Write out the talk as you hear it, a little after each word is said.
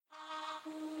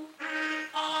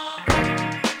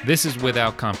This is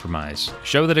Without Compromise, a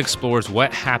show that explores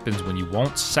what happens when you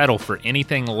won't settle for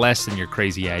anything less than your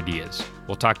crazy ideas.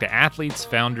 We'll talk to athletes,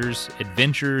 founders,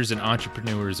 adventurers, and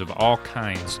entrepreneurs of all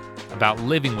kinds about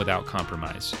living without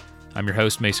compromise. I'm your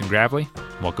host, Mason Gravely.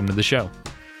 Welcome to the show.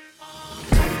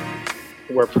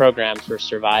 We're programmed for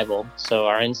survival, so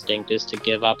our instinct is to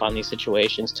give up on these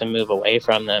situations, to move away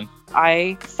from them.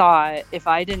 I thought if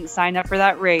I didn't sign up for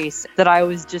that race, that I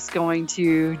was just going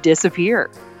to disappear.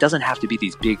 It doesn't have to be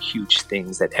these big, huge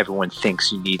things that everyone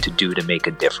thinks you need to do to make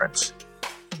a difference.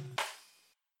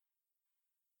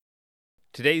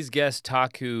 Today's guest,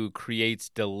 Taku, creates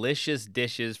delicious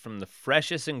dishes from the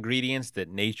freshest ingredients that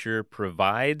nature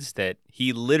provides, that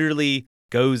he literally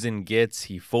goes and gets.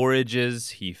 He forages,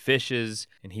 he fishes,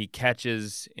 and he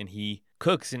catches, and he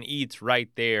cooks and eats right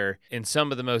there in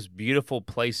some of the most beautiful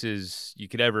places you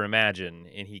could ever imagine.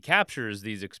 And he captures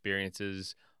these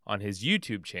experiences on his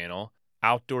YouTube channel,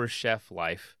 Outdoor Chef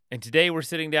Life. And today we're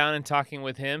sitting down and talking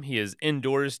with him. He is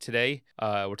indoors today.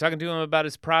 We're talking to him about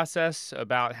his process,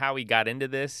 about how he got into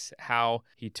this, how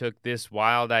he took this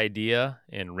wild idea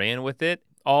and ran with it,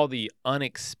 all the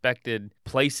unexpected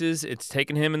places it's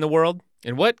taken him in the world,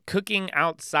 and what cooking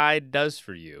outside does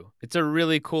for you. It's a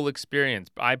really cool experience.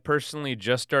 I personally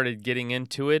just started getting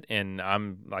into it, and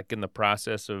I'm like in the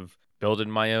process of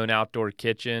building my own outdoor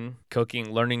kitchen,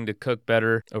 cooking, learning to cook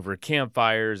better over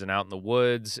campfires and out in the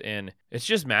woods, and it's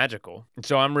just magical.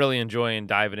 So I'm really enjoying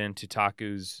diving into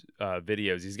Taku's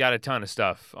videos. He's got a ton of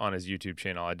stuff on his YouTube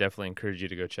channel. I definitely encourage you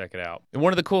to go check it out. And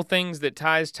one of the cool things that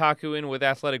ties Taku in with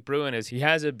Athletic Brewing is he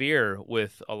has a beer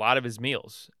with a lot of his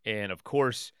meals. And of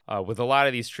course, with a lot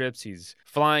of these trips, he's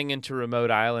flying into remote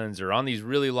islands or on these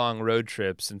really long road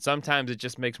trips. And sometimes it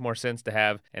just makes more sense to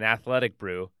have an athletic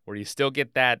brew where you still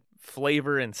get that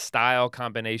flavor and style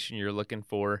combination you're looking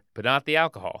for, but not the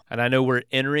alcohol. And I know we're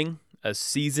entering a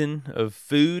season of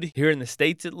food here in the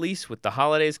States, at least with the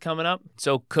holidays coming up.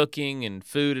 So cooking and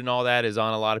food and all that is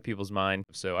on a lot of people's mind.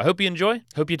 So I hope you enjoy.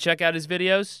 Hope you check out his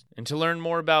videos. And to learn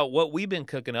more about what we've been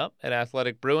cooking up at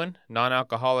Athletic Brewing,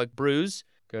 non-alcoholic brews,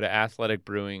 go to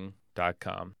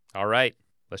athleticbrewing.com. All right,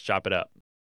 let's chop it up.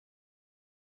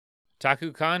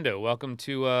 Taku Kondo, welcome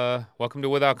to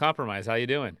Without Compromise. How you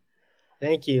doing?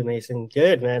 Thank you, Mason.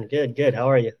 Good, man. Good. How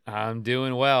are you? I'm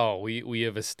doing well. We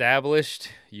have established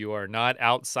you are not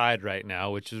outside right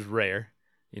now, which is rare.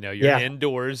 You know, you're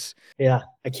indoors. Yeah.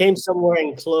 I came somewhere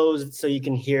enclosed so you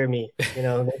can hear me,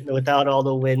 without all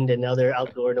the wind and other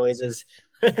outdoor noises.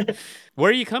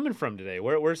 Where are you coming from today?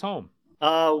 Where's home?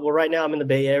 Well, right now I'm in the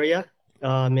Bay Area.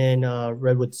 I'm in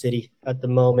Redwood City at the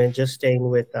moment, just staying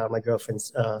with my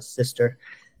girlfriend's sister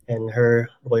and her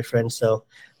boyfriend. So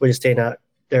we're just staying at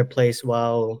their place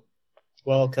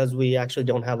because we actually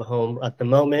don't have a home at the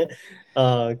moment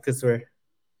because we're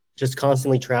just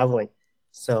constantly traveling.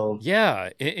 So yeah,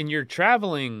 and you're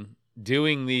traveling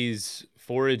doing these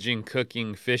foraging,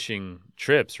 cooking, fishing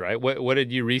trips, right? What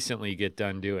did you recently get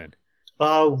done doing?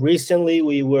 Recently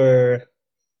we were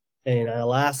in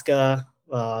Alaska,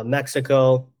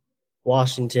 Mexico,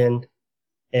 Washington,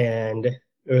 and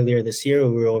earlier this year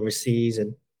we were overseas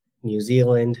in New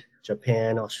Zealand,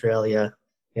 Japan, Australia.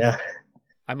 Yeah.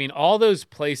 I mean, all those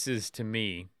places to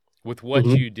me, with what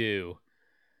you do,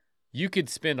 you could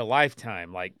spend a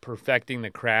lifetime like perfecting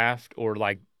the craft or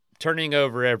like turning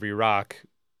over every rock,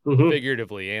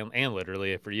 figuratively and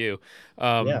literally for you.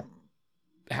 How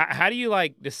do you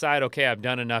like decide, okay, I've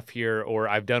done enough here or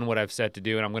I've done what I've set to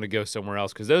do and I'm going to go somewhere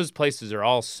else? Because those places are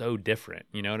all so different.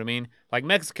 You know what I mean? Like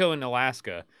Mexico and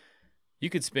Alaska, you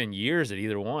could spend years at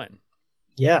either one.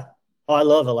 Yeah. Oh, I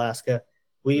love Alaska.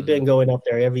 We've been going up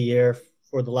there every year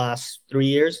for the last 3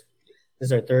 years. This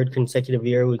is our third consecutive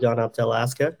year we've gone up to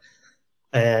Alaska.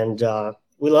 And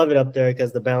we love it up there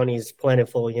because the bounty is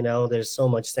plentiful. There's so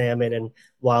much salmon and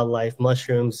wildlife,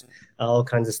 mushrooms, all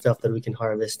kinds of stuff that we can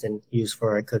harvest and use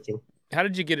for our cooking. How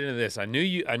did you get into this? I know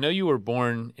you were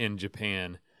born in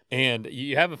Japan, and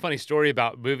you have a funny story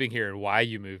about moving here and why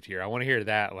you moved here. I want to hear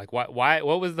that. Like, why?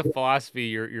 What was the philosophy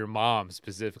your mom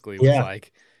specifically was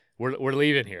like? We're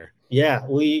leaving here. Yeah,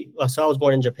 so I was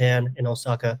born in Japan, in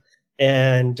Osaka,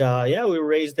 and we were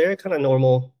raised there, kind of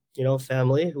normal,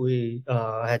 family. We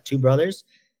had two brothers,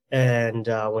 and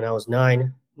when I was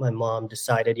 9, my mom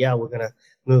decided, we're gonna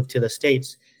move to the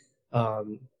States.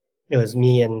 It was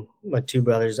me and my two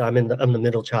brothers. I'm the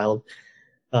middle child.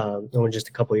 We're just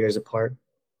a couple years apart,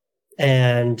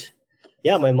 and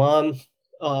my mom.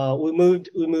 We moved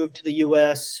to the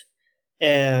U.S.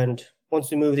 and once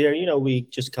we moved here, we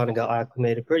just kind of got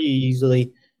acclimated pretty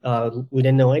easily. We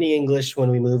didn't know any English when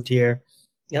we moved here.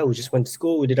 We just went to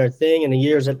school. We did our thing. And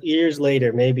years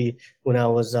later, maybe when I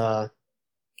was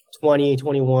 20,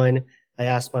 21, I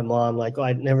asked my mom, like,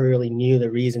 I never really knew the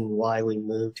reason why we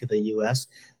moved to the US.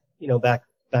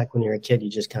 Back when you're a kid, you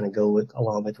just kind of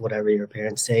along with whatever your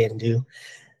parents say and do.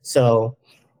 So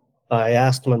I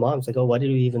asked my mom, like, oh, why did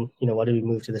we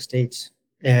move to the States?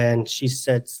 And she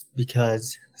said,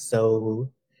 because so,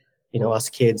 us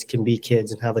kids can be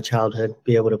kids and have a childhood,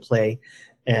 be able to play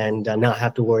and not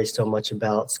have to worry so much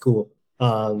about school,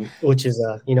 which is,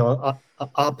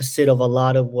 opposite of a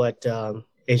lot of what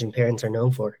Asian parents are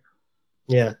known for.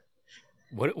 Yeah.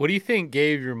 What do you think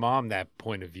gave your mom that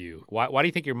point of view? Why do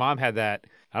you think your mom had that,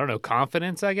 I don't know,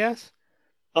 confidence, I guess?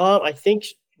 I think,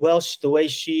 well, the way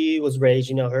she was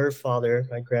raised, her father,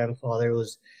 my grandfather,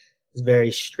 was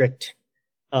very strict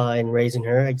in raising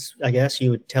her. I guess he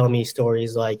would tell me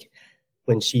stories like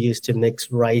when she used to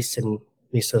mix rice and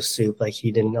miso soup, like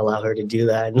he didn't allow her to do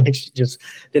that, and like she just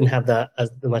didn't have that as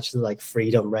much like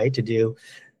freedom, right, to do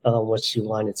what she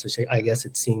wanted. So I guess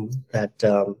it seemed that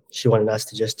she wanted us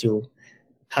to just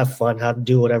have fun,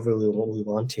 do whatever we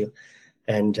want to,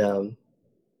 and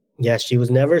yeah, she was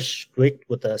never strict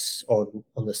with us on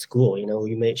the school.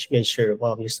 She made sure,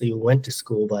 well, obviously we went to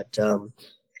school, but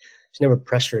she never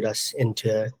pressured us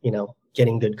into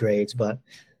getting good grades. But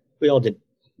we all did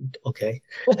okay.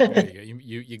 There you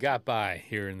go. You got by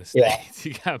here in the Yeah. States.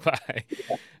 You got by.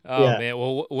 Oh Yeah. man.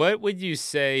 Well, what would you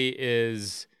say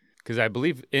is, because I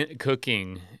believe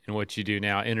cooking and what you do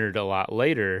now entered a lot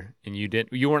later, and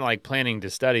you weren't like planning to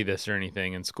study this or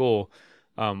anything in school.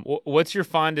 What's your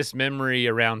fondest memory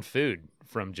around food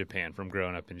from Japan, from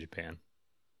growing up in Japan?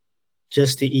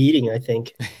 Just the eating, I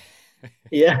think.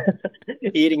 Yeah.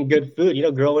 Eating good food.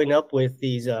 Growing up with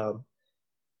these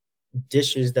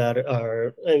dishes that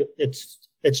are,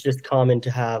 it's just common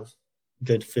to have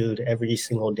good food every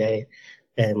single day,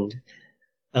 and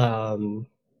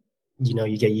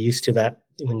you get used to that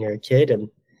when you're a kid, and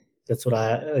that's what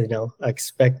I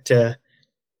expect to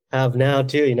have now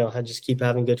too. I just keep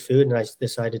having good food, and I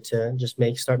decided to just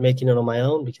start making it on my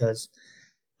own because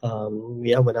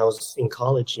when I was in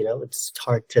college, it's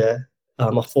hard to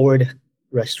afford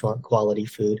restaurant quality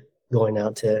food, going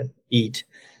out to eat.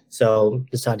 So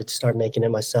decided to start making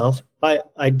it myself.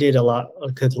 I did a lot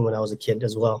of cooking when I was a kid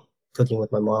as well, cooking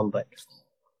with my mom, but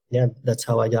yeah, that's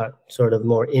how I got sort of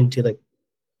more into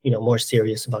more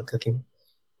serious about cooking.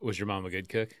 Was your mom a good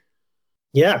cook?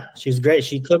 Yeah, she's great.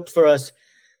 She cooked for us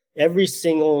every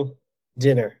single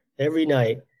dinner, every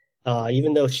night.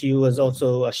 Even though she was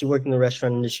also she worked in the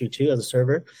restaurant industry too as a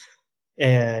server,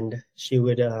 and she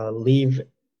would leave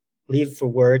for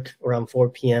work around 4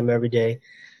 p.m. every day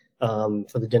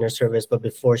for the dinner service. But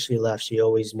before she left, she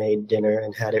always made dinner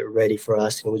and had it ready for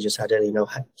us, and we just had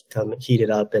to come heat it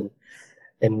up and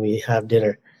we have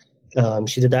dinner.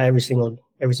 She did that every single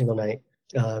night,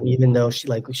 even though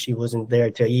she wasn't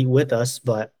there to eat with us,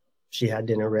 but she had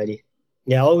dinner ready.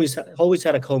 Yeah, always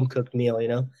had a home cooked meal,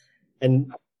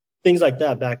 and things like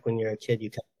that. Back when you're a kid,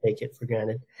 you kind of take it for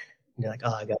granted. You're like,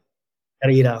 oh, I gotta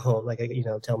eat at home. Like,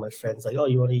 tell my friends, like, oh,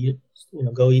 you want to eat,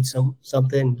 go eat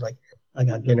something. Like, I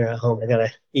got dinner at home. I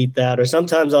gotta eat that. Or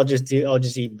sometimes I'll just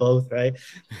eat both. Right?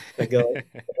 I go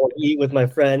eat with my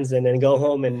friends and then go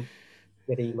home and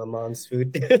get to eat my mom's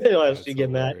food. Else she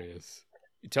get mad.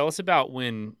 Tell us about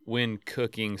when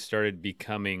cooking started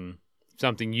becoming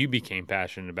something you became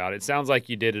passionate about. It sounds like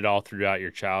you did it all throughout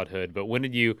your childhood, but when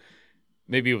did you?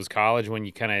 Maybe it was college when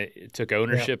you kind of took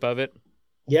ownership of it.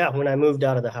 Yeah, when I moved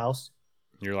out of the house.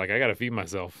 You're like, I got to feed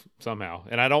myself somehow,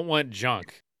 and I don't want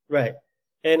junk. Right.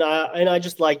 And I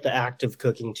just like the act of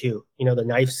cooking too. The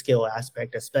knife skill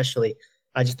aspect, especially.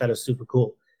 I just thought it was super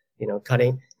cool.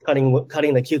 Cutting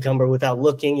the cucumber without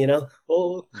looking. Yeah.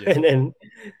 And then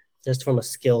just from a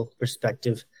skill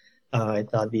perspective, I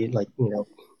thought being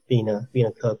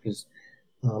a cook is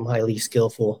highly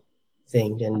skillful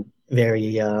thing and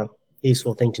very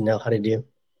useful thing to know how to do.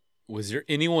 Was there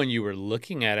anyone you were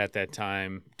looking at that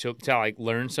time to like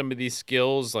learn some of these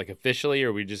skills like officially, or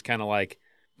were we just kind of like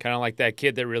that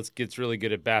kid that gets really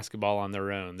good at basketball on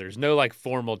their own? There's no like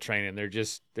formal training. They're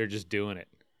just doing it.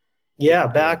 Yeah,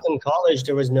 back in college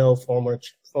there was no formal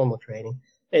training.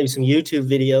 Maybe some YouTube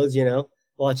videos,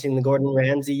 watching the Gordon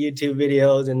Ramsay YouTube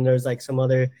videos, and there's like some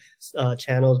other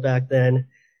channels back then,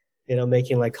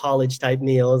 making like college type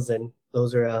meals, and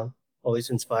those are always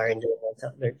inspiring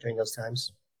during those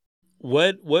times.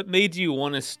 What made you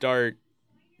want to start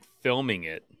filming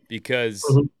it? Because,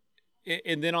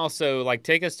 and then also like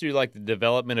take us through like the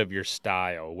development of your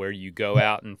style, where you go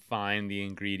out and find the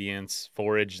ingredients,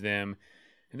 forage them,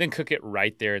 and then cook it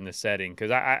right there in the setting.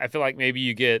 Because I feel like maybe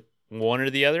you get one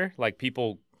or the other. Like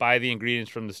people buy the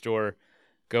ingredients from the store,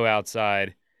 go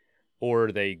outside,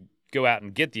 or they go out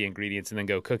and get the ingredients and then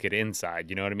go cook it inside.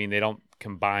 You know what I mean? They don't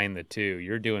combine the two.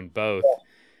 You're doing both.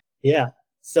 Yeah.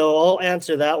 So I'll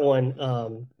answer that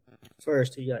one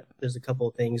first. Yeah, there's a couple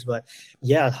of things, but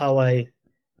yeah,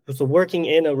 so working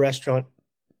in a restaurant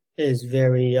is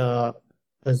very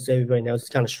as everybody knows, it's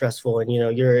kind of stressful, and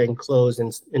you're enclosed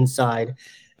inside,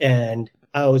 and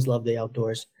I always love the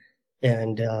outdoors,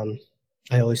 and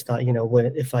I always thought,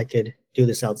 if I could do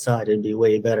this outside, it'd be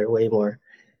way better, way more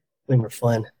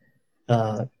fun.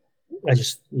 I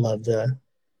just love the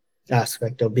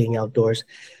aspect of being outdoors.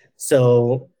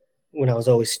 So when I was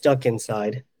always stuck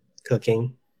inside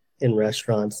cooking in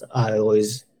restaurants, I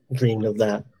always dreamed of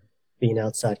that, being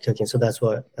outside cooking. So that's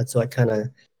why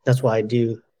I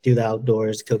do the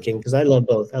outdoors cooking, because I love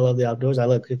both. I love the outdoors. I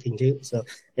love cooking too. So,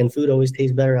 and food always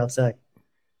tastes better outside.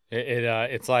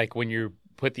 It's like when you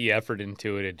put the effort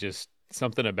into it, it just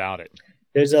something about it.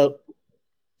 There's a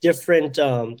different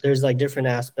there's like different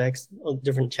aspects,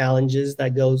 different challenges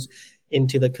that goes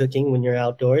into the cooking when you're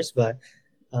outdoors, but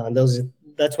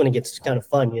that's when it gets kind of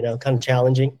fun, kind of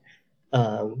challenging,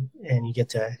 and you get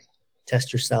to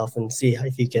test yourself and see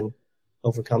if you can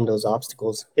overcome those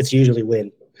obstacles. It's usually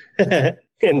wind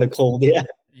in the cold. Yeah,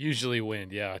 usually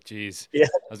wind. Yeah, geez. Yeah,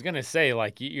 I was gonna say,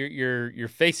 like, you're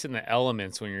facing the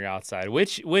elements when you're outside,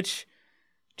 which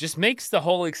just makes the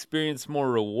whole experience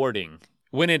more rewarding.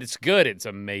 When it's good, it's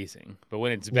amazing. But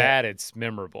when it's bad, it's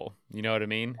memorable. You know what I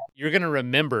mean? You're going to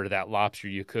remember that lobster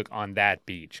you cook on that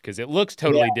beach because it looks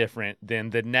totally different than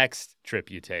the next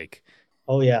trip you take.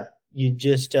 Oh, yeah. You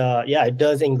just, it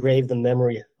does engrave the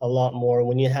memory a lot more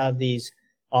when you have these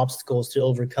obstacles to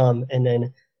overcome. And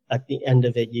then at the end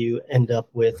of it, you end up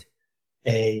with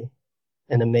an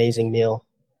amazing meal.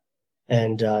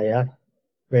 And,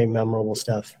 very memorable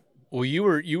stuff. Well, you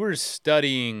were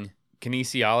studying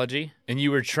kinesiology, and you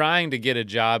were trying to get a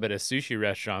job at a sushi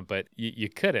restaurant, but you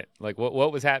couldn't. Like,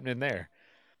 what was happening there?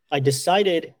 I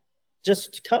decided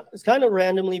just kind of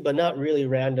randomly, but not really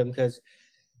random, because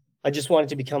I just wanted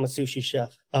to become a sushi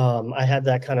chef.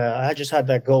 I just had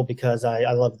that goal because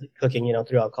I loved cooking,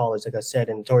 throughout college, like I said,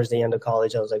 and towards the end of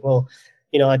college, I was like, well,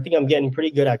 I think I'm getting pretty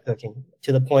good at cooking,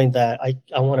 to the point that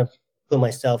I want to put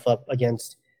myself up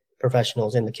against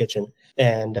professionals in the kitchen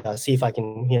and see if I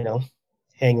can,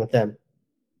 hang with them.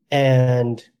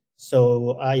 And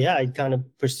so, I kind of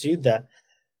pursued that.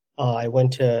 I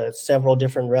went to several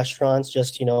different restaurants,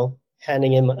 just,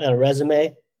 handing in a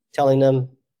resume, telling them,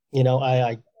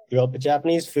 I grew up with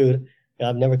Japanese food.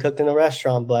 I've never cooked in a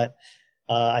restaurant, but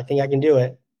I think I can do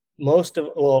it.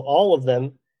 All of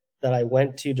them that I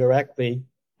went to directly,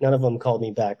 none of them called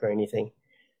me back or anything.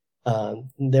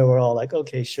 They were all like,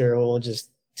 okay, sure, we'll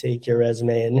just take your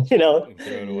resume and, throw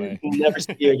it away. Never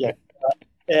see you again.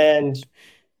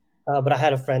 But I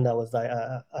had a friend that was like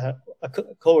a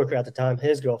coworker at the time.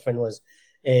 His girlfriend was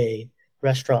a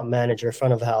restaurant manager,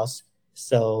 front of house.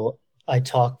 So I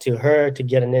talked to her to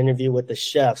get an interview with the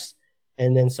chefs.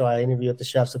 And then so I interviewed the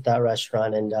chefs at that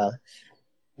restaurant, and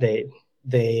they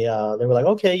were like,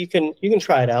 okay, you can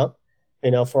try it out,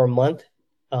 for a month.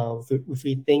 If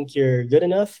we think you're good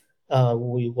enough,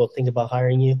 we will think about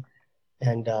hiring you.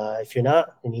 And if you're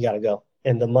not, then you got to go.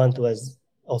 And the month was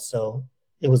also,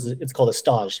 it's called a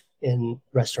stage in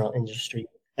restaurant industry,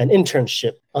 an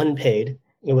internship, unpaid.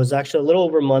 It was actually a little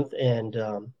over a month. And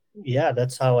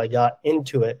that's how I got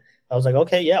into it. I was like,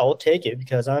 okay, yeah, I'll take it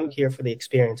because I'm here for the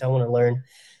experience. I want to learn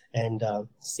and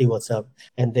see what's up.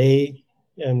 And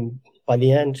by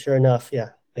the end, sure enough,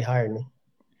 they hired me.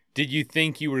 Did you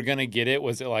think you were going to get it?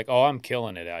 Was it like, oh, I'm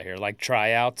killing it out here, like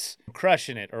tryouts,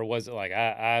 crushing it? Or was it like,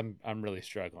 I'm really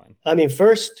struggling? I mean,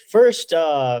 first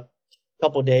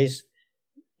couple of days,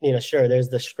 sure, there's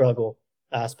the struggle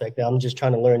aspect. I'm just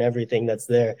trying to learn everything that's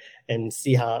there and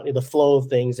see how the flow of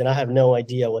things. And I have no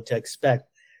idea what to expect.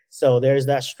 So there's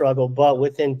that struggle. But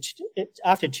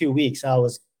after 2 weeks, I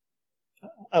was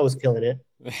killing it.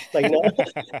 Like,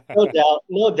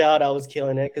 no doubt I was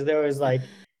killing it, because there was like,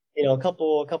 a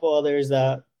couple others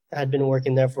that had been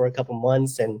working there for a couple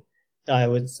months, and I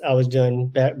was doing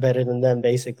better than them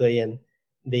basically. And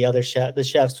the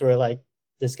chefs were like,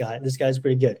 this guy's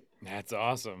pretty good. That's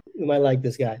awesome. You might like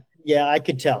this guy. Yeah, I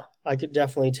could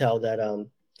definitely tell that,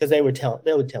 because they would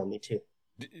tell me too.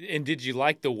 And did you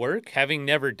like the work, having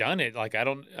never done it? Like,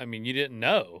 you didn't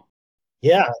know.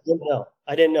 Yeah,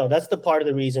 I didn't know. That's the part of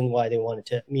the reason why they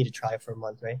wanted me to try it for a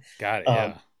month, right? Got it.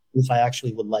 Yeah. If I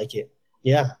actually would like it.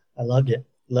 Yeah, I loved it.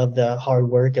 Loved the hard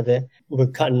work of it. We're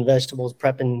cutting vegetables,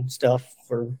 prepping stuff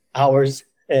for hours,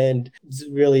 and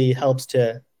it really helps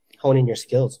to hone in your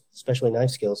skills, especially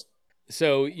knife skills.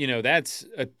 So, that's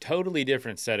a totally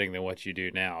different setting than what you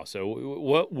do now. So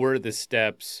what were the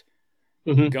steps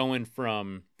going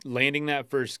from landing that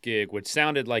first gig, which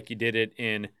sounded like you did it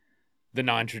in the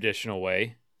non-traditional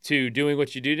way, to doing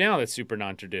what you do now that's super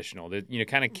non-traditional. That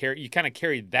kind of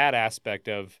carried that aspect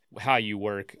of how you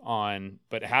work on.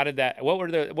 But how did that? What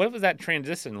was that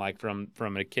transition like from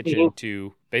a kitchen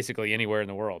to basically anywhere in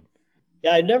the world?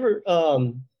 Yeah, I've never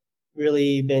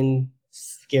really been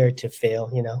scared to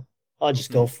fail. I'll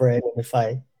just go for it. And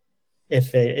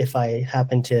if I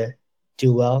happen to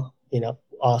do well,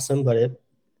 awesome. But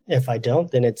if I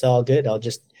don't, then it's all good. I'll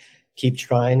just keep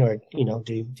trying, or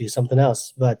do something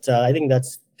else. But I think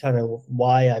that's kind of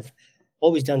why I've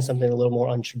always done something a little more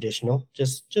untraditional.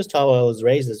 Just how I was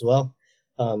raised as well,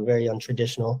 very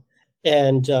untraditional.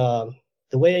 And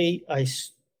the way I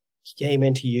came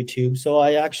into YouTube, so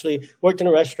I actually worked in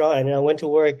a restaurant, and I went to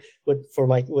work with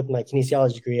my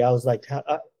kinesiology degree. I was like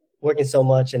working so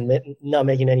much and not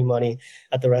making any money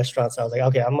at the restaurant. So I was like,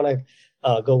 okay, I'm gonna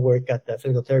go work at the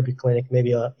physical therapy clinic.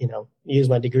 Maybe use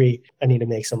my degree. I need to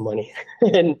make some money.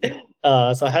 And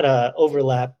so I had a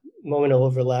moment of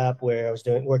overlap where I was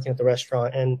working at the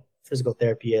restaurant and physical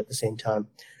therapy at the same time.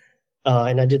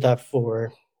 And I did that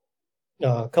for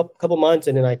a couple months,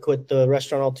 and then I quit the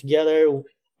restaurant altogether,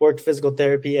 worked physical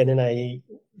therapy, and then I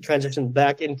transitioned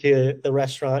back into the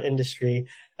restaurant industry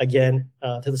again,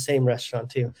 to the same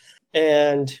restaurant too.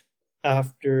 And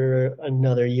after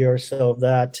another year or so of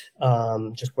that,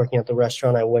 just working at the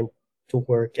restaurant, I went to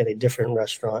work at a different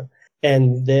restaurant.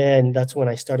 And then that's when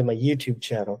I started my YouTube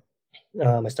channel.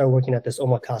 I started working at this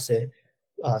omakase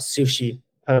sushi,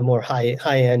 kind of more high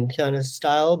end kind of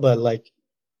style, but like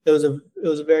it was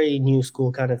a very new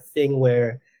school kind of thing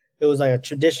where it was like a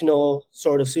traditional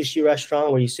sort of sushi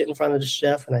restaurant where you sit in front of the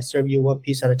chef and I serve you one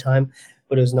piece at a time,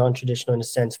 but it was non-traditional in the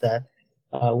sense that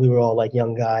we were all like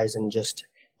young guys and just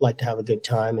like to have a good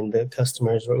time, and the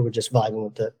customers were just vibing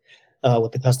with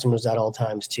the customers at all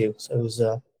times too. So it was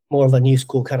more of a new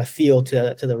school kind of feel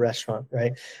to the restaurant,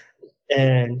 right?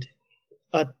 And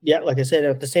yeah, like I said,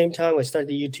 at the same time, I started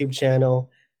the YouTube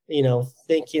channel,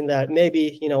 thinking that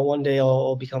maybe, one day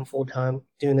I'll become full-time,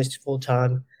 doing this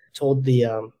full-time. Told the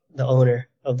owner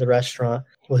of the restaurant,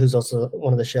 who's also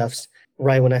one of the chefs,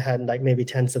 right when I had like maybe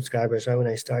 10 subscribers, right when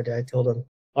I started, I told him,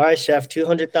 all right, chef,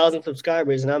 200,000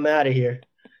 subscribers and I'm out of here.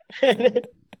 And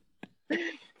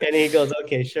he goes,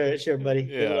 okay, sure, buddy.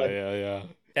 Yeah.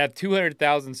 At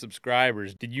 200,000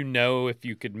 subscribers, did you know if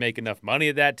you could make enough money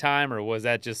at that time, or was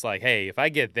that just like, hey, if I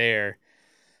get there,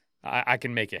 I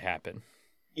can make it happen?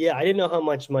 Yeah, I didn't know how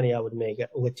much money I would make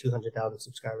with 200,000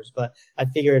 subscribers, but I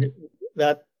figured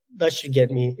that should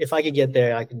get me. If I could get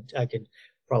there, I could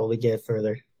probably get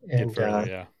further. And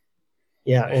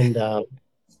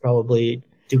probably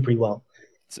do pretty well.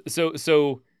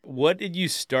 So what did you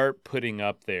start putting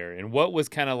up there, and what was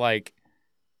kind of like?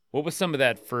 What was some of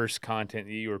that first content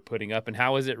that you were putting up, and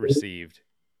how was it received?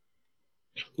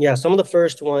 Yeah, some of the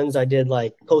first ones I did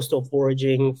like coastal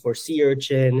foraging for sea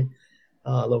urchin,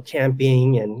 low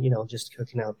camping, and just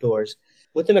cooking outdoors.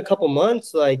 Within a couple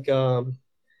months, like I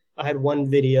had one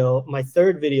video, my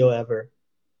third video ever.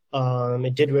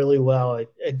 It did really well.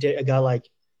 It got like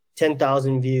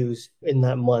 10,000 views in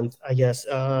that month, I guess.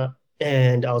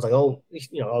 And I was like, oh,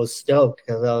 I was stoked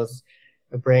because I was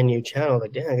a brand new channel.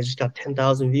 Like, damn, I just got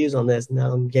 10,000 views on this.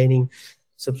 Now I'm gaining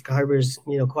subscribers,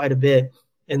 quite a bit.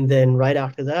 And then right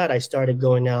after that, I started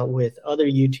going out with other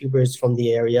YouTubers from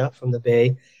the area, from the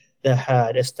Bay, that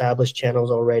had established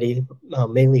channels already,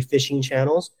 mainly fishing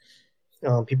channels.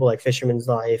 People like Fisherman's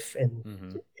Life,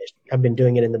 and I've been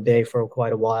doing it in the Bay for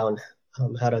quite a while,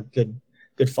 and had a good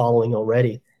following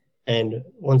already. And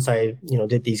once I,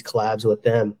 did these collabs with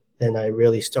them, then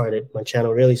my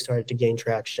channel really started to gain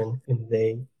traction, and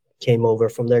they came over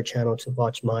from their channel to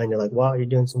watch mine. They're like, wow, you're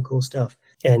doing some cool stuff.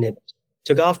 And it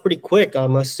took off pretty quick, I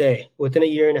must say. Within a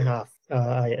year and a half,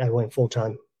 I went full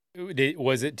time.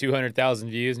 Was it 200,000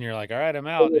 views and you're like, all right, I'm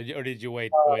out? Or did you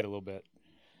wait a little bit?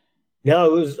 No,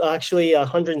 it was actually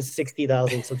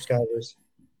 160,000 subscribers.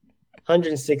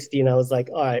 160, and I was like,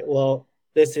 all right, well,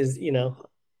 this is,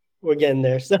 we're getting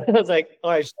there. So I was like,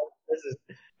 all right,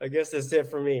 I guess that's it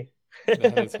for me.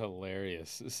 That is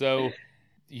hilarious. So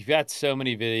you've got so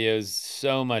many videos,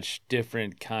 so much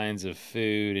different kinds of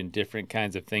food and different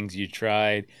kinds of things you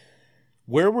tried.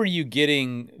 Where were you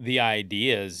getting the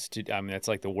ideas to? I mean, that's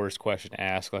like the worst question to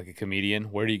ask, like a comedian.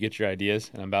 Where do you get your ideas?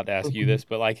 And I'm about to ask you this,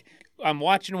 but like, I'm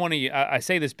watching one of you. I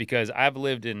say this because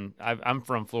I'm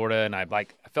from Florida, and I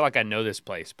feel like I know this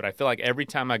place, but I feel like every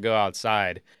time I go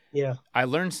outside, yeah, I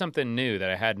learned something new that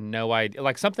I had no idea,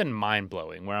 like something mind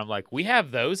blowing. Where I'm like, we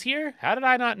have those here? How did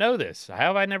I not know this? How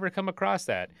have I never come across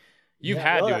that? You've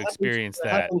had to experience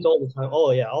that. Happens all the time.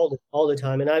 Oh yeah, all the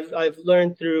time. And I've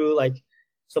learned through like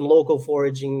some local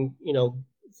foraging,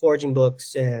 foraging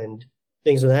books and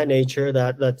things of that nature.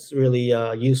 That's really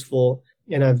useful.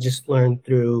 And I've just learned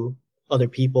through other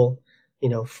people,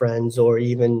 friends or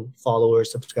even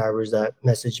followers, subscribers that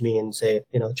message me and say,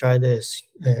 try this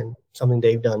and something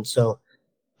they've done. So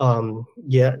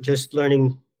yeah, just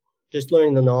learning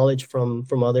the knowledge from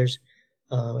others,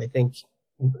 I think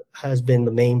has been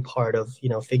the main part of,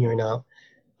 figuring out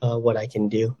what I can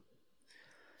do.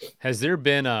 Has there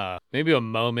been maybe a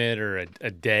moment or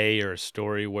a day or a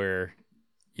story where,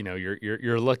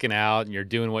 you're looking out and you're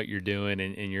doing what you're doing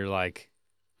and you're like,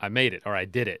 I made it or I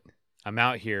did it. I'm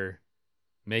out here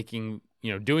making,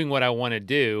 doing what I want to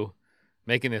do,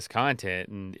 making this content,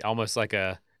 and almost like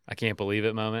a I can't believe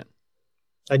it moment?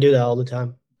 I do that all the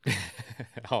time.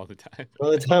 All the time. All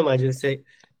the time I just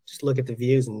look at the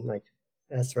views and like,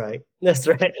 that's right. That's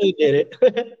right. We did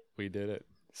it. We did it.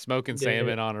 Smoking Did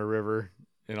salmon it. on a river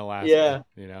in Yeah. Alaska,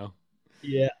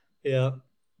 Yeah.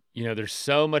 Yeah. There's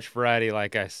so much variety,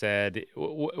 like I said.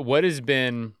 What has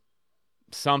been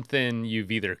something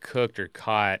you've either cooked or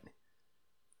caught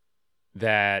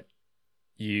that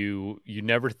you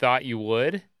never thought you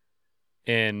would,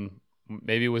 and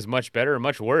maybe it was much better or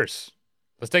much worse?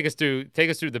 Let's take us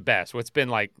through the best. What's been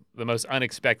like the most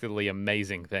unexpectedly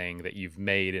amazing thing that you've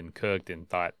made and cooked and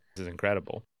thought this is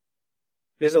incredible?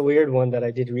 There's a weird one that I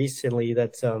did recently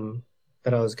that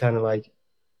I was kind of like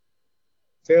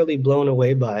fairly blown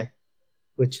away by,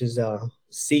 which is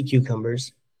sea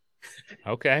cucumbers.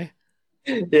 Okay.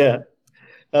 Yeah,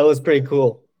 that was pretty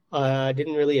cool. I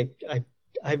didn't really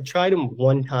I've tried them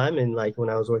one time, and like when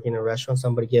I was working in a restaurant,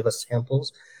 somebody gave us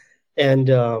samples, and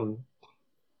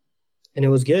and it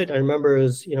was good. I remember it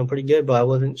was, pretty good, but I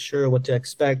wasn't sure what to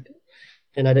expect,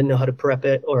 and I didn't know how to prep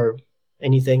it or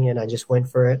anything, and I just went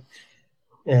for it,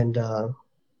 and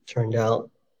turned out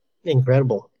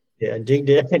incredible. Yeah, I digged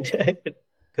it.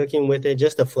 Cooking with it,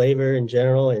 just the flavor in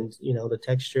general, and the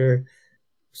texture,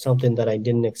 something that I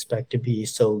didn't expect to be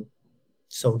so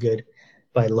good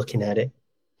by looking at it.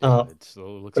 Yeah, Uh, it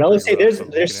still looks but I would pretty say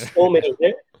rough there's from there's looking at so it.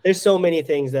 many there's so many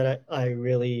things that I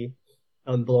really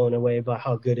am blown away by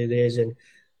how good it is, and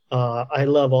I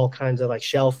love all kinds of like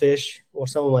shellfish or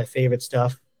some of my favorite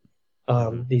stuff.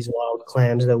 Mhm. These wild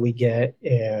clams that we get,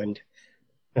 and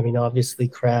I mean obviously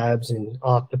crabs and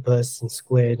octopus and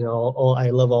squid and all I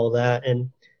love all that,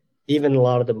 and even a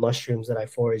lot of the mushrooms that I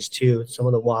forage too. Some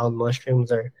of the wild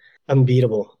mushrooms are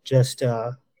unbeatable. Just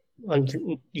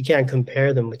you can't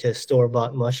compare them to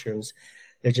store-bought mushrooms.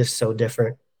 They're just so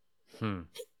different. Hmm.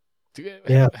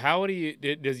 Yeah. How do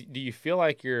you feel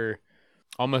like you're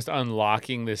almost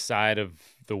unlocking this side of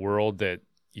the world that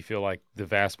you feel like the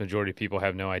vast majority of people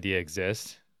have no idea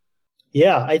exists?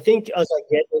 Yeah, I think as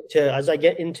I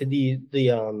get into the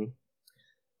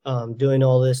doing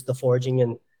all this, the foraging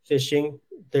and fishing,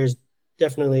 there's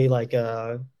definitely like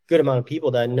a good amount of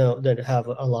people that have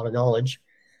a lot of knowledge.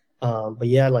 But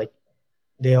yeah, like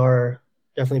they are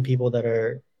definitely people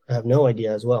that have no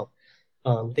idea as well.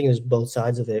 I think there's both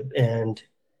sides of it, and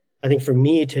I think for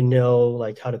me to know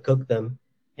like how to cook them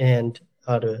and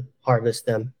how to harvest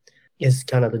them is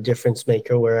kind of the difference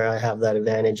maker, where I have that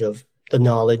advantage of the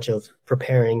knowledge of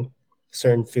preparing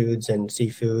certain foods and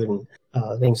seafood and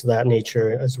things of that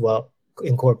nature as well,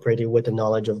 incorporated with the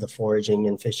knowledge of the foraging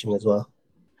and fishing as well.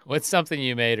 What's something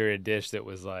you made or a dish that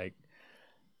was like,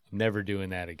 never doing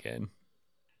that again?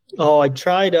 Oh, I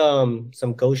tried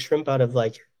some ghost shrimp out of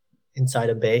like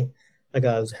inside a bay. Like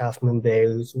I was Half Moon Bay.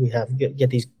 We have get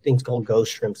these things called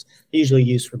ghost shrimps. They're usually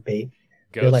used for bait.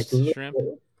 They're like Ghost shrimp?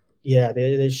 yeah,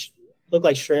 they look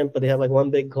like shrimp, but they have like one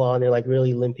big claw and they're like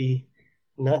really limpy,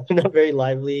 not very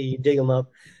lively. You dig them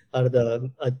up out of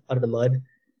the mud,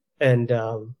 and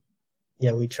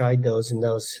yeah, we tried those, and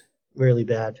that was really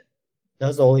bad. That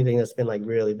was the only thing that's been like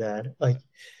really bad. Like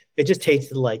it just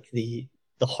tasted like the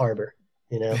harbor,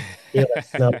 you know, that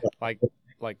smell like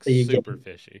like that you super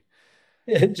fishy.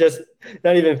 get. Just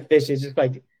not even fish. It's just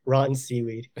like rotten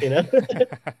seaweed, I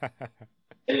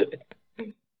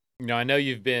know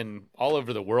you've been all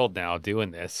over the world now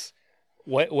doing this.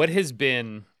 What has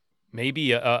been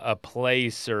maybe a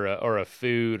place or a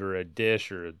food or a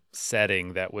dish or a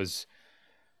setting that was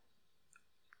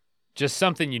just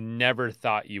something you never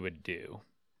thought you would do?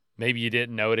 Maybe you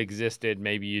didn't know it existed.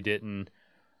 Maybe you didn't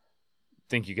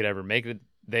think you could ever make it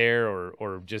there,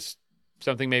 or just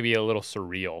something maybe a little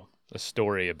surreal, a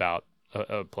story about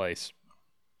a place.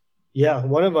 Yeah,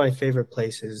 one of my favorite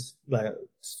places, but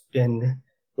it's been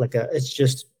it's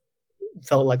just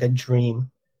felt like a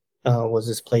dream. Was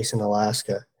this place in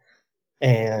Alaska,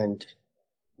 and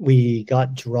we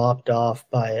got dropped off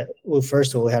by, well,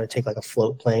 first of all, we had to take like a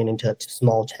float plane into a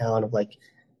small town of like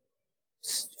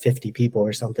 50 people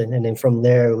or something. And then from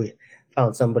there, we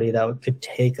found somebody that could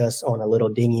take us on a little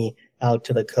dinghy out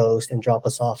to the coast and drop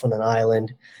us off on an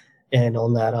island. And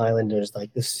on that island, there's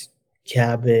like this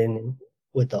cabin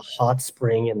with a hot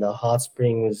spring, and the hot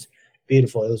spring was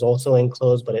beautiful. It was also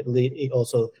enclosed, but it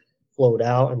also flowed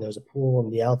out, and there's a pool on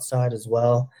the outside as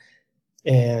well.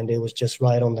 And it was just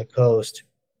right on the coast,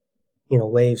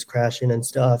 waves crashing and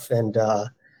stuff. And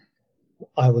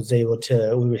I was able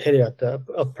to, we hit it at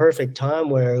a perfect time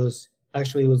where it was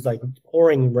like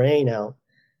pouring rain out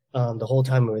the whole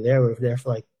time we were there. We were there for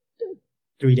like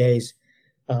 3 days,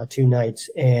 2 nights,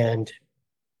 and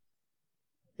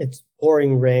it's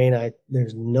pouring rain.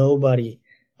 There's nobody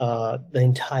the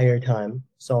entire time.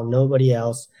 Saw nobody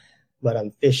else, but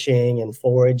I'm fishing and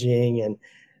foraging, and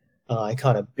I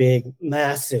caught a big,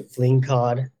 massive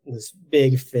lingcod, this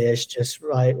big fish just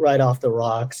right off the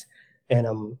rocks, and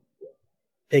I'm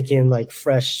picking like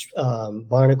fresh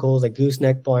barnacles, like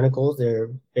gooseneck barnacles. They're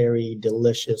very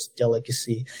delicious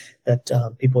delicacy that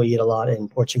people eat a lot in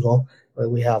Portugal, but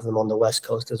we have them on the West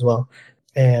Coast as well.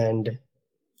 And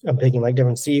I'm picking like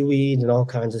different seaweeds and all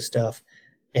kinds of stuff,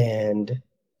 and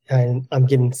I'm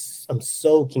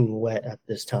soaking wet at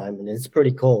this time, and it's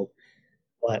pretty cold.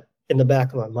 But in the back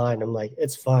of my mind, I'm like,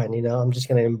 it's fine, I'm just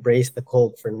gonna embrace the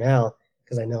cold for now,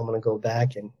 because I know I'm gonna go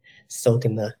back and soak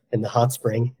in the hot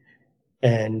spring,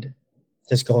 and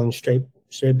just going straight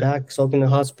back, soak in the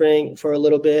hot spring for a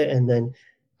little bit, and then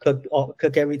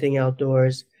cook everything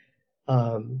outdoors.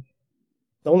 The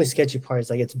only sketchy part is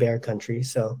like it's bear country,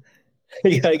 so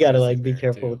you gotta like be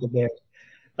careful with the bears.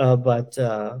 But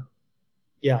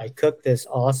yeah, I cooked this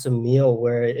awesome meal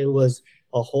where it was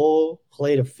a whole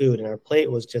plate of food, and our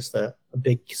plate was just a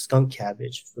big skunk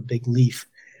cabbage, a big leaf,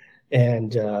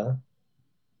 and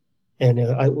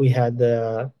we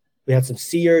had some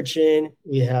sea urchin,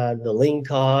 we had the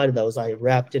lingcod I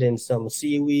wrapped it in some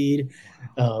seaweed,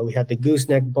 we had the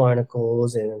gooseneck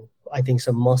barnacles, and I think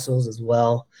some mussels as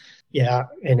well. Yeah,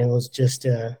 and it was just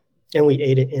and we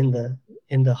ate it in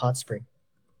the hot spring,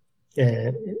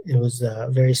 and it was a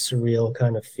very surreal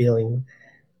kind of feeling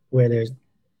where there's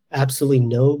absolutely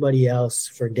nobody else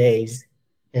for days,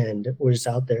 and we're just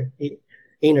out there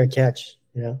eating our catch.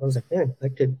 I was like, man, I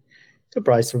could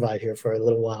probably survive here for a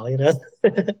little while,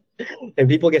 and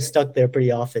people get stuck there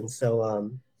pretty often.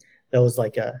 So that was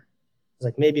like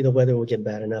maybe the weather will get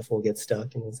bad enough, we'll get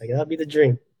stuck, and it's like that'd be the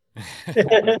dream.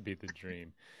 That'd be the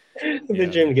dream. The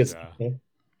dream gets stuck.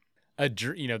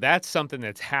 That's something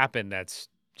that's happened. That's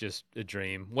just a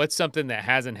dream. What's something that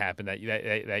hasn't happened that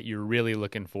you're really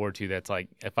looking forward to? That's like,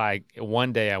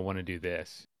 one day I want to do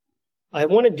this. I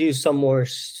want to do some more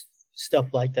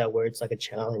stuff like that, where it's like a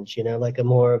challenge, like a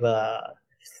more of a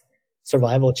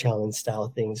survival challenge style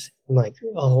things, like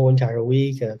a whole entire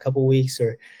week, a couple weeks,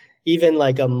 or even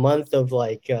like a month of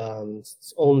like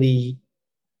only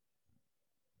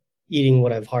eating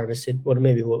what I've harvested, what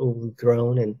we've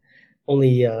grown, and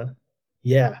only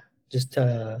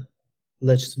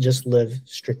let's just live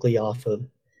strictly off of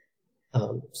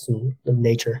some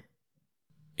nature.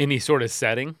 Any sort of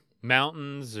setting?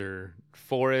 Mountains or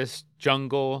forest,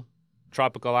 jungle,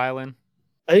 tropical island?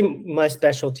 I think my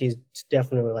specialty is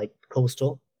definitely like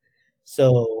coastal.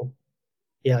 So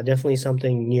yeah, definitely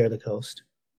something near the coast.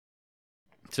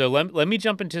 So let me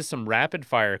jump into some rapid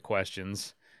fire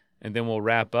questions, and then we'll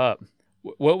wrap up.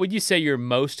 What would you say you're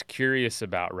most curious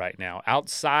about right now,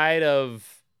 outside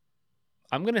of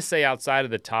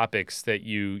the topics that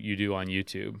you do on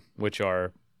YouTube, which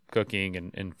are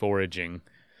cooking and foraging?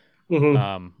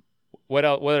 Mm-hmm. What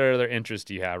other interests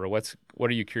do you have, or what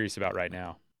are you curious about right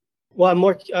now? Well, I'm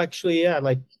more actually,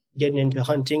 like getting into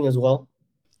hunting as well.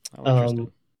 Oh,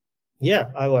 interesting.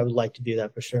 Yeah, I would like to do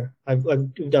that for sure. I've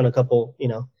done a couple,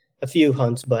 a few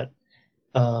hunts, but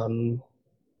I've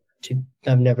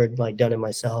never like done it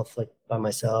myself, like by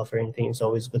myself or anything. It's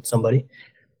always with somebody.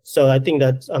 So I think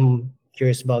that I'm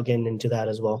curious about getting into that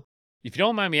as well. If you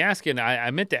don't mind me asking,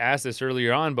 I meant to ask this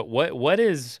earlier on, but what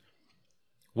does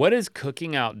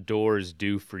cooking outdoors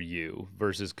do for you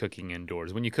versus cooking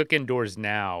indoors? When you cook indoors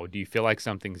now, do you feel like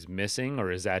something's missing,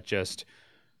 or is that just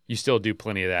you still do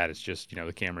plenty of that? It's just,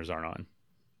 the cameras aren't on.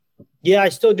 Yeah, I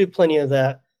still do plenty of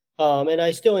that. And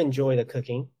I still enjoy the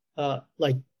cooking.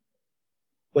 Like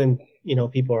when,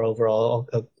 people are over, I'll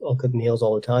cook meals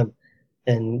all the time.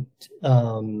 And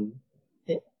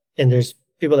there's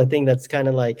people that think that's kind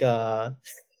of like a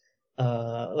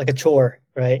chore,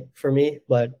 right? For me,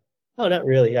 but no, not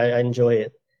really. I enjoy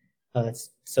it. It's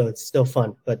still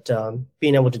fun, but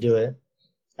being able to do it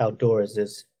outdoors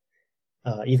is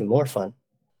even more fun.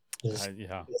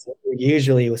 Yeah.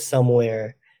 Usually with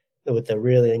somewhere with a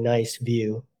really nice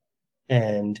view,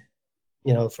 and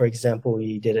For example,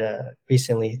 we did a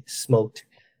recently smoked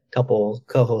couple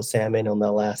coho salmon on the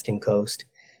Alaskan coast,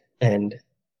 and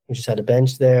we just had a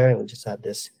bench there, and we just had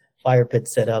this fire pit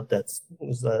set up.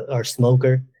 Was our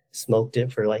smoker. Smoked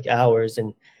it for like hours,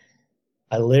 and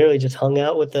I literally just hung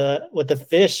out with the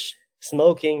fish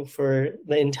smoking for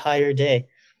the entire day,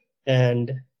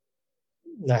 and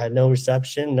I had no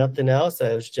reception, nothing else.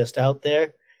 I was just out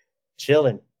there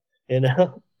chilling, you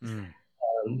know. Mm.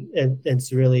 And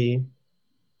it's really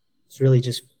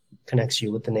just connects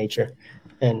you with the nature,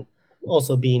 and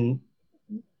also being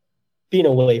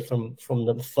away from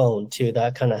the phone too.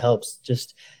 That kind of helps.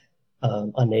 Just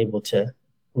unable to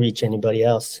reach anybody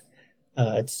else.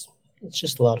 It's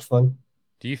just a lot of fun.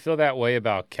 Do you feel that way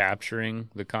about capturing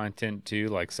the content too?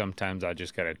 Like sometimes I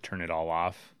just gotta turn it all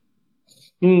off.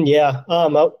 Yeah.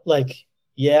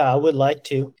 Yeah, I would like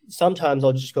to. Sometimes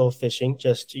I'll just go fishing,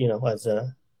 just as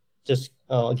a just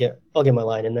I'll get my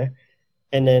line in there,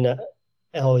 and then it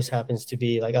always happens to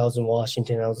be like I was in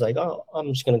Washington. I was like, oh,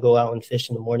 I'm just gonna go out and fish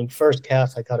in the morning. First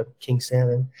cast, I caught a king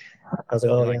salmon. I was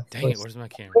like, oh You're yeah, like, dang it, where's my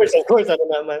camera? of course, I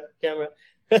don't have my camera,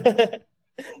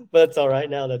 but it's all right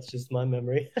now. That's just my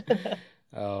memory.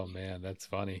 Oh man, that's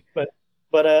funny. but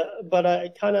but I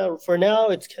kind of for now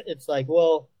it's like,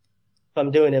 well, if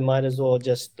I'm doing it, might as well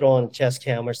just throw on a chest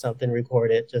cam or something,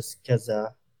 record it, just because I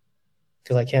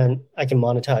can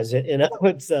monetize it.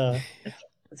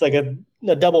 It's like a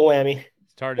double whammy.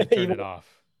 It's hard to turn Even, it off.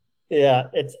 yeah,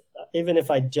 it's even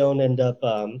if I don't end up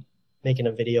making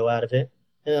a video out of it,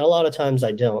 and a lot of times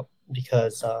I don't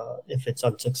because if it's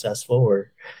unsuccessful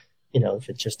or if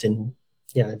it just didn't,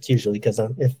 yeah, it's usually because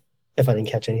if I didn't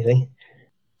catch anything.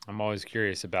 I'm always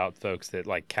curious about folks that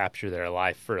like capture their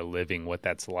life for a living, what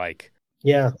that's like.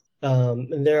 Yeah,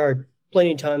 and there are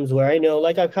plenty of times where I know,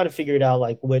 like I've kind of figured out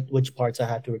like which parts I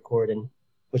have to record and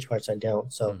which parts I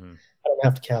don't. So Mm-hmm. I don't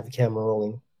have to have the camera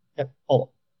rolling at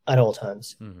all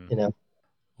times. Mm-hmm.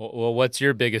 Well, what's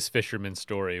your biggest fisherman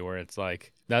story where it's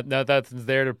like not that's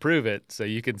there to prove it, so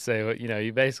you can say what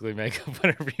you basically make up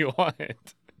whatever you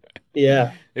want.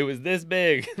 Yeah. It was this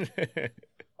big.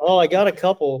 Oh, I got a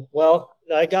couple. Well,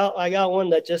 I got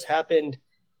one that just happened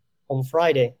on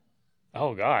Friday.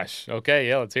 Oh gosh. Okay,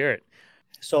 yeah, let's hear it.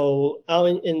 So out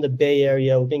in the Bay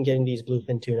Area, we've been getting these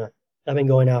bluefin tuna. I've been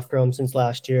going after them since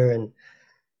last year, and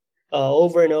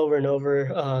over and over and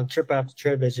over, trip after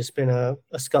trip, it's just been a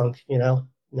skunk. No,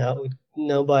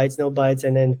 no bites, no bites.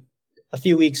 And then a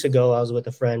few weeks ago, I was with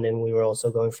a friend, and we were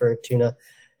also going for tuna,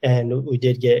 and we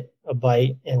did get a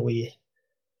bite, and we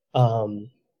um,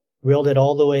 reeled it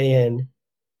all the way in,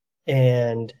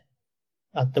 and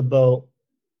at the boat,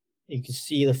 you could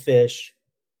see the fish,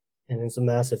 and it's a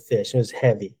massive fish. It was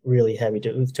heavy, really heavy.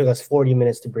 It took us 40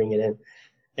 minutes to bring it in.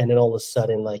 And then all of a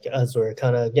sudden, like as we're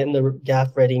kind of getting the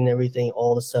gaff ready and everything,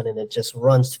 all of a sudden it just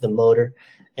runs to the motor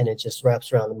and it just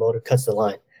wraps around the motor, cuts the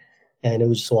line. And it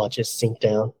was just watch it sink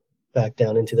down, back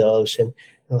down into the ocean.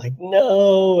 And like,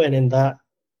 no. And then that,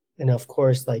 and of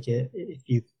course, like if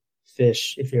you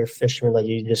fish, if you're a fisherman, like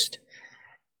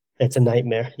it's a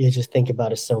nightmare. You just think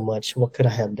about it so much. What could I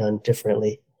have done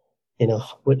differently?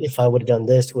 If I would have done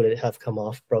this, would it have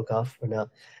broke off or not?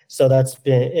 So that's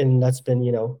been,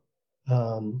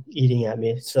 eating at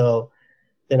me. So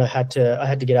then I had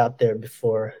to get out there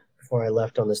before I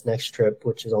left on this next trip,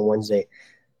 which is on Wednesday.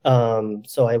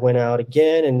 So I went out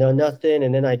again and no nothing,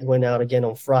 and then I went out again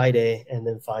on Friday, and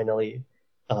then finally,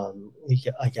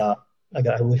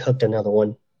 we hooked another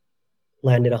one,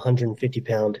 landed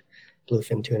 150-pound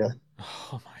bluefin tuna.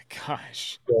 Oh my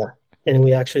gosh. Yeah, and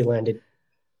we actually landed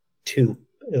two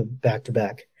back to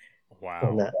back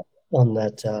Wow. on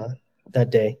that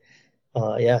day.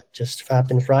 Yeah, just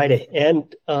happened Friday,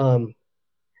 and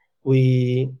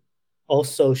we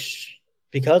also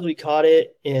because we caught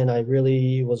it, and I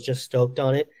really was just stoked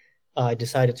on it. I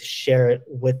decided to share it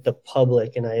with the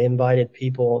public, and I invited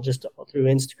people just through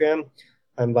Instagram.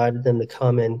 I invited them to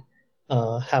come and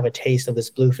have a taste of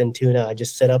this bluefin tuna. I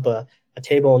just set up a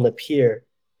table on the pier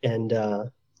and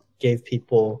gave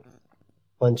people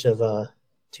a bunch of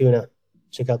tuna.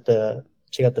 Check out the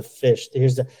fish.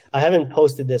 I haven't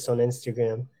posted this on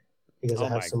Instagram because Oh I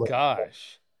have my so much.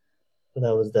 gosh. But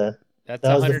That's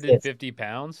that was the fish. 150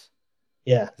 pounds?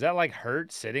 Yeah. Does that like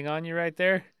hurt sitting on you right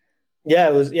there? Yeah,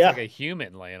 it was. It's Yeah, like a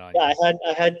human laying on yeah. you.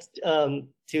 I had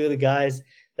two of the guys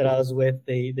that I was with.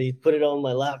 They put it on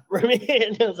my lap for me,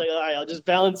 and I was like, all right, I'll just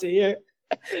balance it here.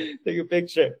 Take a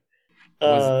picture.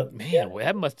 Man, well,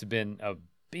 that must have been a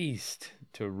beast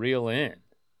to reel in.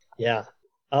 Yeah,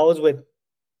 I was with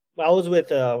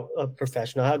a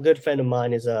professional. A good friend of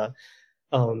mine is a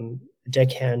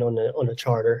deckhand on a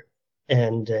charter,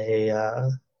 and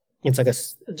It's like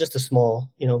just a small,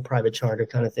 private charter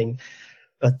kind of thing.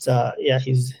 But yeah,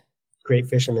 he's a great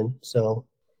fisherman. So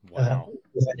Wow.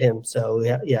 we had him. So we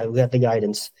had the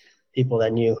guidance people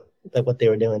that knew that what they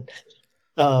were doing.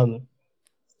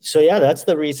 So yeah, that's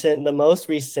the most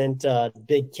recent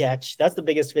big catch. That's the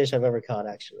biggest fish I've ever caught,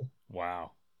 actually.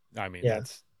 Wow. I mean, Yeah.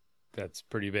 that's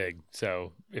pretty big.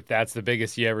 So if that's the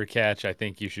biggest you ever catch, I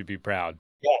think you should be proud.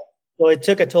 Yeah. So it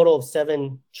took a total of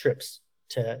 7 trips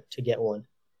to get one,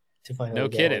 to finally No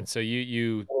get kidding. one. So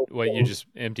you just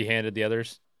empty-handed the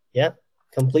others? Yep.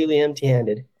 Completely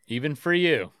empty-handed. Even for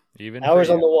you. Even Hours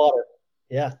for on the you. water.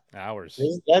 Yeah. Hours.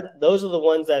 Those are the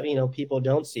ones that, people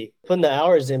don't see. Putting the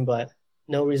hours in, but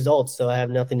no results. So I have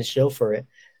nothing to show for it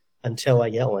until I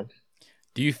get one.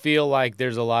 Do you feel like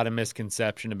there's a lot of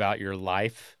misconception about your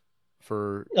life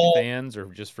for fans or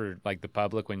just for like the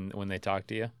public when they talk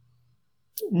to you?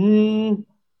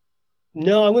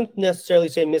 No, I wouldn't necessarily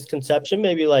say misconception.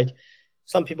 Maybe like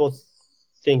some people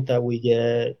think that we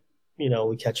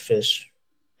catch fish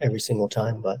every single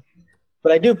time, but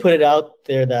I do put it out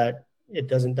there that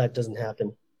that doesn't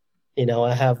happen.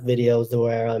 I have videos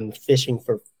where I'm fishing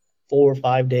for 4 or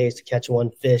 5 days to catch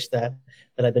one fish that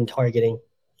I've been targeting.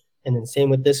 And then same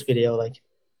with this video, like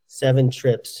 7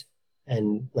 trips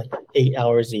and like 8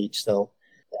 hours each. So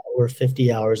we're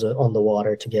 50 hours on the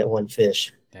water to get one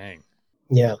fish. Dang.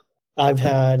 Yeah. I've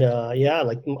had,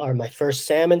 my first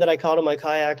salmon that I caught on my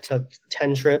kayak took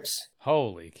 10 trips.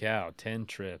 Holy cow, 10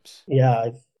 trips.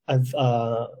 Yeah. And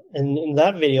in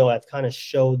that video, I've kind of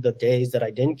showed the days that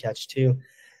I didn't catch too.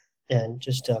 And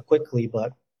just quickly,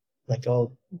 but like,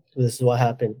 oh, this is what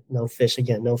happened. No fish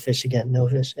again, no fish again, no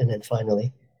fish. And then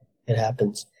finally it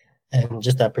happens. And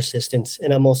just that persistence.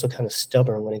 And I'm also kind of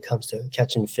stubborn when it comes to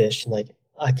catching fish. Like,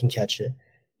 I can catch it,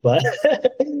 but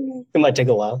it might take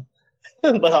a while.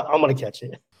 But I'm gonna catch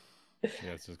it. Yeah,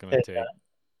 it's just gonna take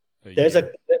there's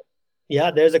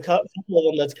year. there's a couple of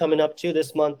them that's coming up too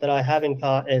this month that I haven't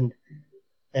caught and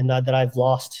that I've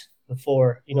lost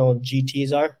before.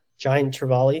 GTs are giant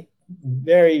trevally,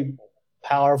 very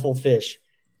powerful fish.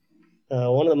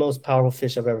 One of the most powerful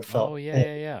fish I've ever felt. Oh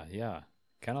yeah.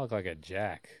 Kind of look like a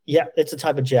jack. Yeah, it's a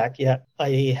type of jack. Yeah,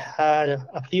 I had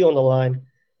a few on the line,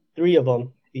 3 of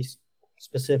them to be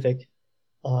specific.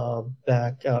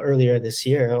 Back earlier this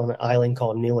year on an island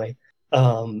called Niue.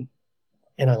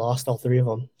 And I lost all 3 of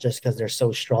them just because they're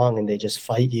so strong and they just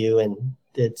fight you. And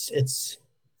it's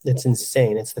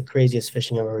insane. It's the craziest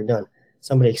fishing I've ever done.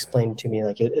 Somebody explained to me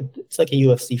like it's like a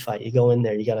UFC fight. You go in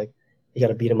there, you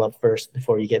gotta beat them up first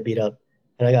before you get beat up.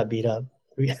 And I got beat up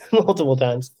multiple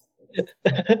times.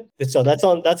 So that's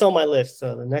on my list.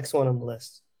 So the next one on the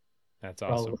list. That's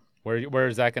awesome. Probably. Where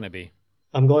is that going to be?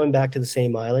 I'm going back to the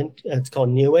same island. It's called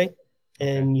Niue,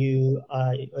 N-U-I-N-I-E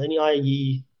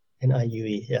and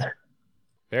I-U-E. Yeah.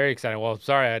 Very exciting. Well,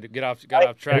 sorry, I had to got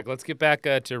off track. Let's get back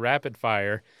to rapid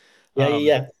fire.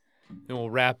 Yeah. Then we'll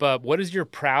wrap up. What is your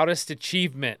proudest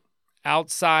achievement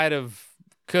outside of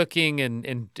cooking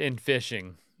and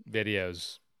fishing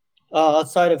videos?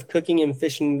 Outside of cooking and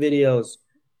fishing videos.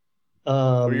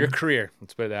 Or your career.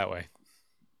 Let's put it that way.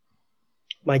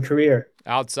 My career.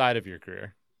 Outside of your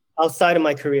career. Outside of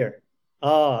my career.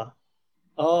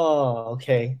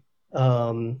 Okay.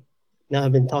 Now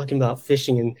I've been talking about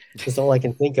fishing and that's all I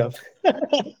can think of.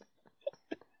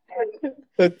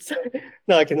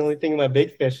 No, I can only think of my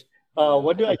big fish.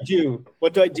 What do I do?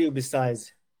 What do I do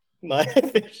besides my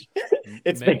fish?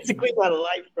 It's basically my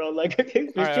life, bro. Like, okay,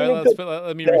 all right,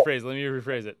 let me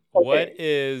rephrase it. Okay. What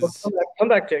is? Come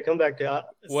back to it.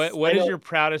 What is your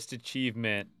proudest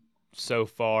achievement so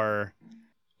far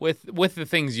with the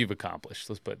things you've accomplished?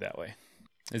 Let's put it that way.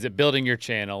 Is it building your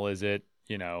channel? Is it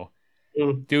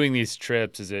doing these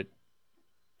trips? Is it?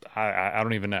 I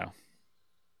don't even know.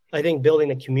 I think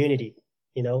building a community.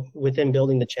 Within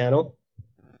building the channel,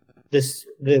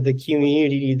 the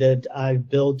community that I've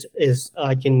built is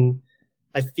I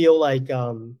feel like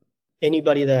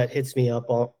anybody that hits me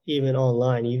up even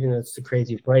online, even if it's a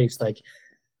crazy price, like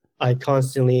I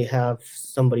constantly have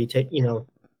somebody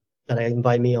that I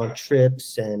invite me on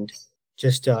trips and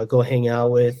just go hang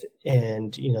out with,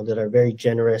 and that are very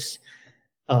generous.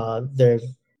 They're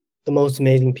the most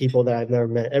amazing people that I've never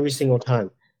met. Every single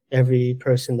time, every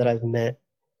person that I've met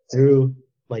through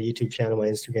my YouTube channel, my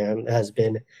Instagram, has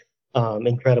been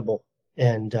incredible,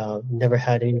 and never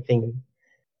had anything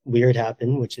weird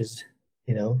happen, which is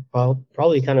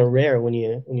probably kind of rare when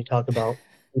you talk about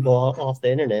people off the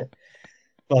internet.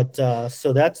 But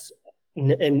so that's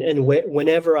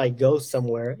whenever I go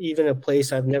somewhere, even a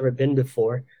place I've never been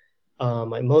before,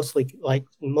 I most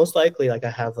likely I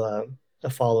have a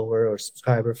follower or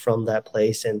subscriber from that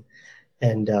place, and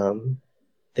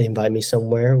they invite me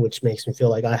somewhere, which makes me feel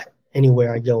like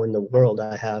anywhere I go in the world,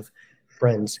 I have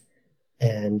friends.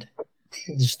 And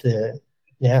just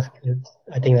yeah,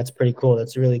 I think that's pretty cool.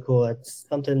 That's really cool. That's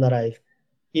something that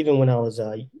even when I was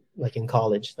like in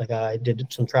college, like I did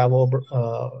some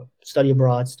study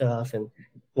abroad stuff, and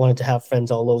wanted to have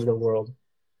friends all over the world.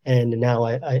 And now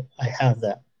I have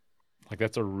that. Like,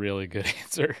 that's a really good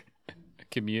answer.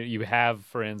 You have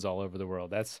friends all over the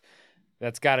world. That's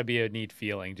got to be a neat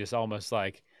feeling. Just almost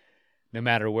like no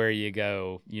matter where you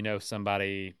go,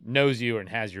 somebody knows you and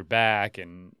has your back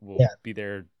and will be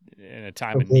there in a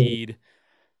time of need.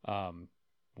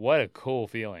 What a cool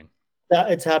feeling.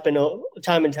 It's happened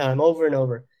time and time, over and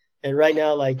over. And right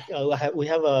now, like we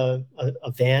have a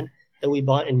van that we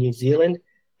bought in New Zealand,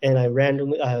 and I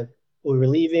randomly we were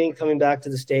leaving, coming back to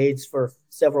the States for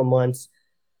several months.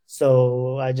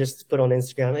 So I just put on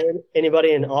Instagram, hey,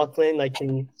 anybody in Auckland like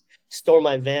can store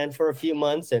my van for a few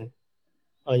months, and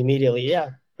immediately,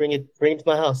 bring it to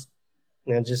my house.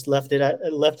 And I just left it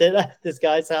at this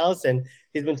guy's house, and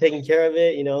he's been taking care of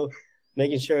it,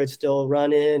 making sure it's still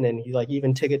running, and he like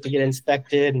even took it to get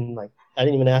inspected, and like I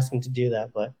didn't even ask him to do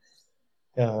that, but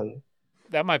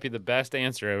that might be the best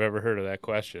answer I've ever heard of that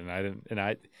question.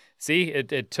 I see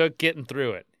it took getting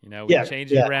through it. We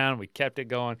changed it around, we kept it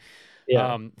going.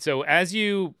 Yeah. So as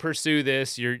you pursue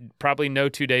this, you're probably no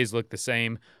 2 days look the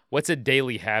same. What's a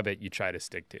daily habit you try to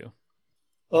stick to?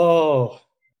 Oh,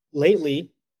 lately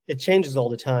it changes all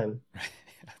the time.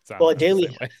 Well, a daily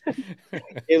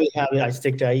habit I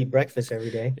stick to, I eat breakfast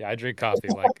every day. Yeah, I drink coffee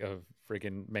like a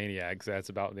freaking maniac. So that's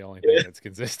about the only thing that's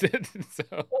consistent. So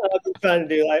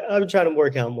I'm trying to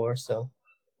work out more. So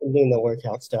I'm doing the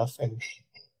workout stuff and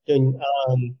doing,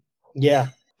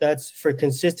 that's for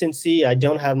consistency. I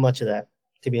don't have much of that,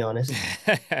 to be honest.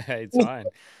 It's fine.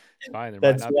 It's fine. There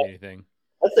might not be anything.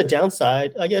 That's the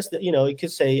downside. I guess that, you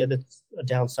could say that's a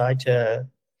downside to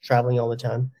traveling all the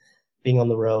time, being on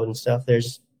the road and stuff.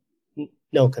 There's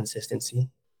no consistency.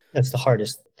 That's the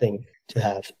hardest thing to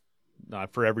have.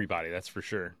 Not for everybody, that's for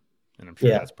sure. And I'm sure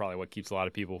that's probably what keeps a lot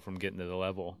of people from getting to the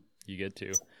level you get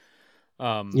to.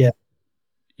 I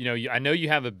know you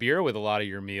have a beer with a lot of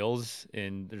your meals,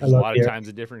 and there's a lot of times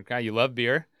a different kind. You love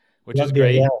beer, which is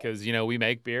great because, we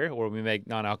make beer, or we make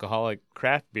non-alcoholic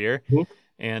craft beer. Mm-hmm.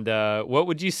 And what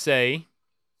would you say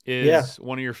is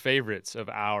one of your favorites of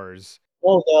ours?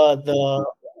 Well,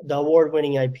 the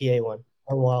award-winning IPA one,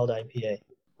 our wild IPA.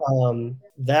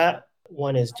 That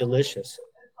one is delicious.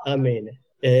 I mean,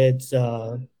 it's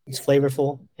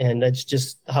flavorful, and that's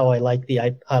just how I like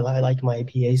I like my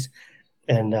IPAs.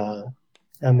 And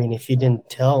I mean, if you didn't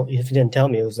tell me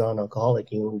it was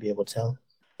non-alcoholic, you wouldn't be able to tell.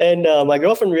 And my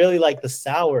girlfriend really liked the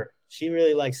sour. She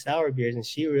really likes sour beers, and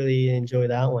she really enjoyed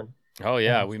that one. Oh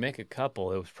yeah, we make a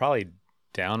couple. It was probably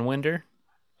Downwinder,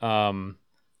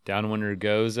 Downwinder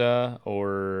Goza,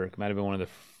 or it might have been one of the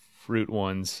fruit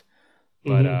ones.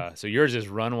 But so yours is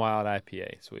Run Wild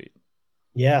IPA. Sweet.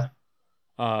 Yeah.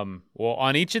 Well,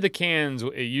 on each of the cans,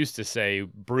 it used to say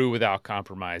brew without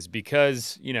compromise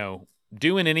because,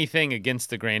 doing anything against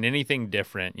the grain, anything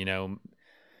different,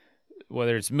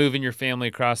 whether it's moving your family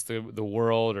across the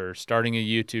world or starting a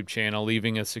YouTube channel,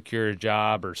 leaving a secure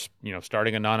job, or,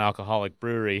 starting a non-alcoholic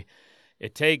brewery,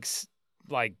 it takes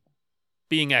like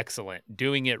being excellent,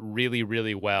 doing it really,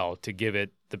 really well to give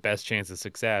it the best chance of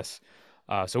success.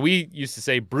 So we used to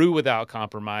say brew without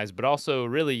compromise, but also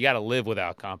really you got to live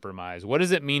without compromise. What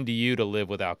does it mean to you to live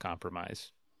without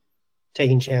compromise?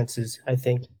 Taking chances, I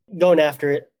think. Going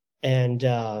after it and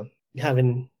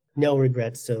having no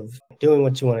regrets of doing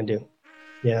what you want to do.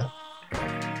 Yeah.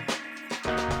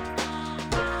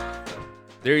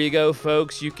 There you go,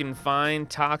 folks. You can find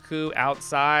Taku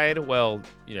outside. Well,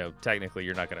 technically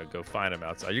you're not going to go find him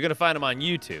outside. You're going to find him on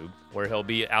YouTube, where he'll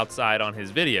be outside on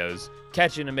his videos,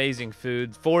 catching amazing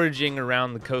food, foraging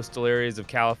around the coastal areas of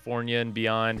California and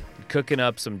beyond, cooking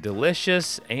up some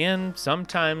delicious and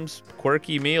sometimes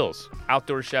quirky meals.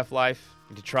 Outdoor chef life.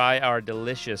 And to try our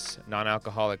delicious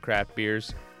non-alcoholic craft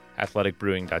beers,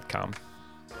 athleticbrewing.com.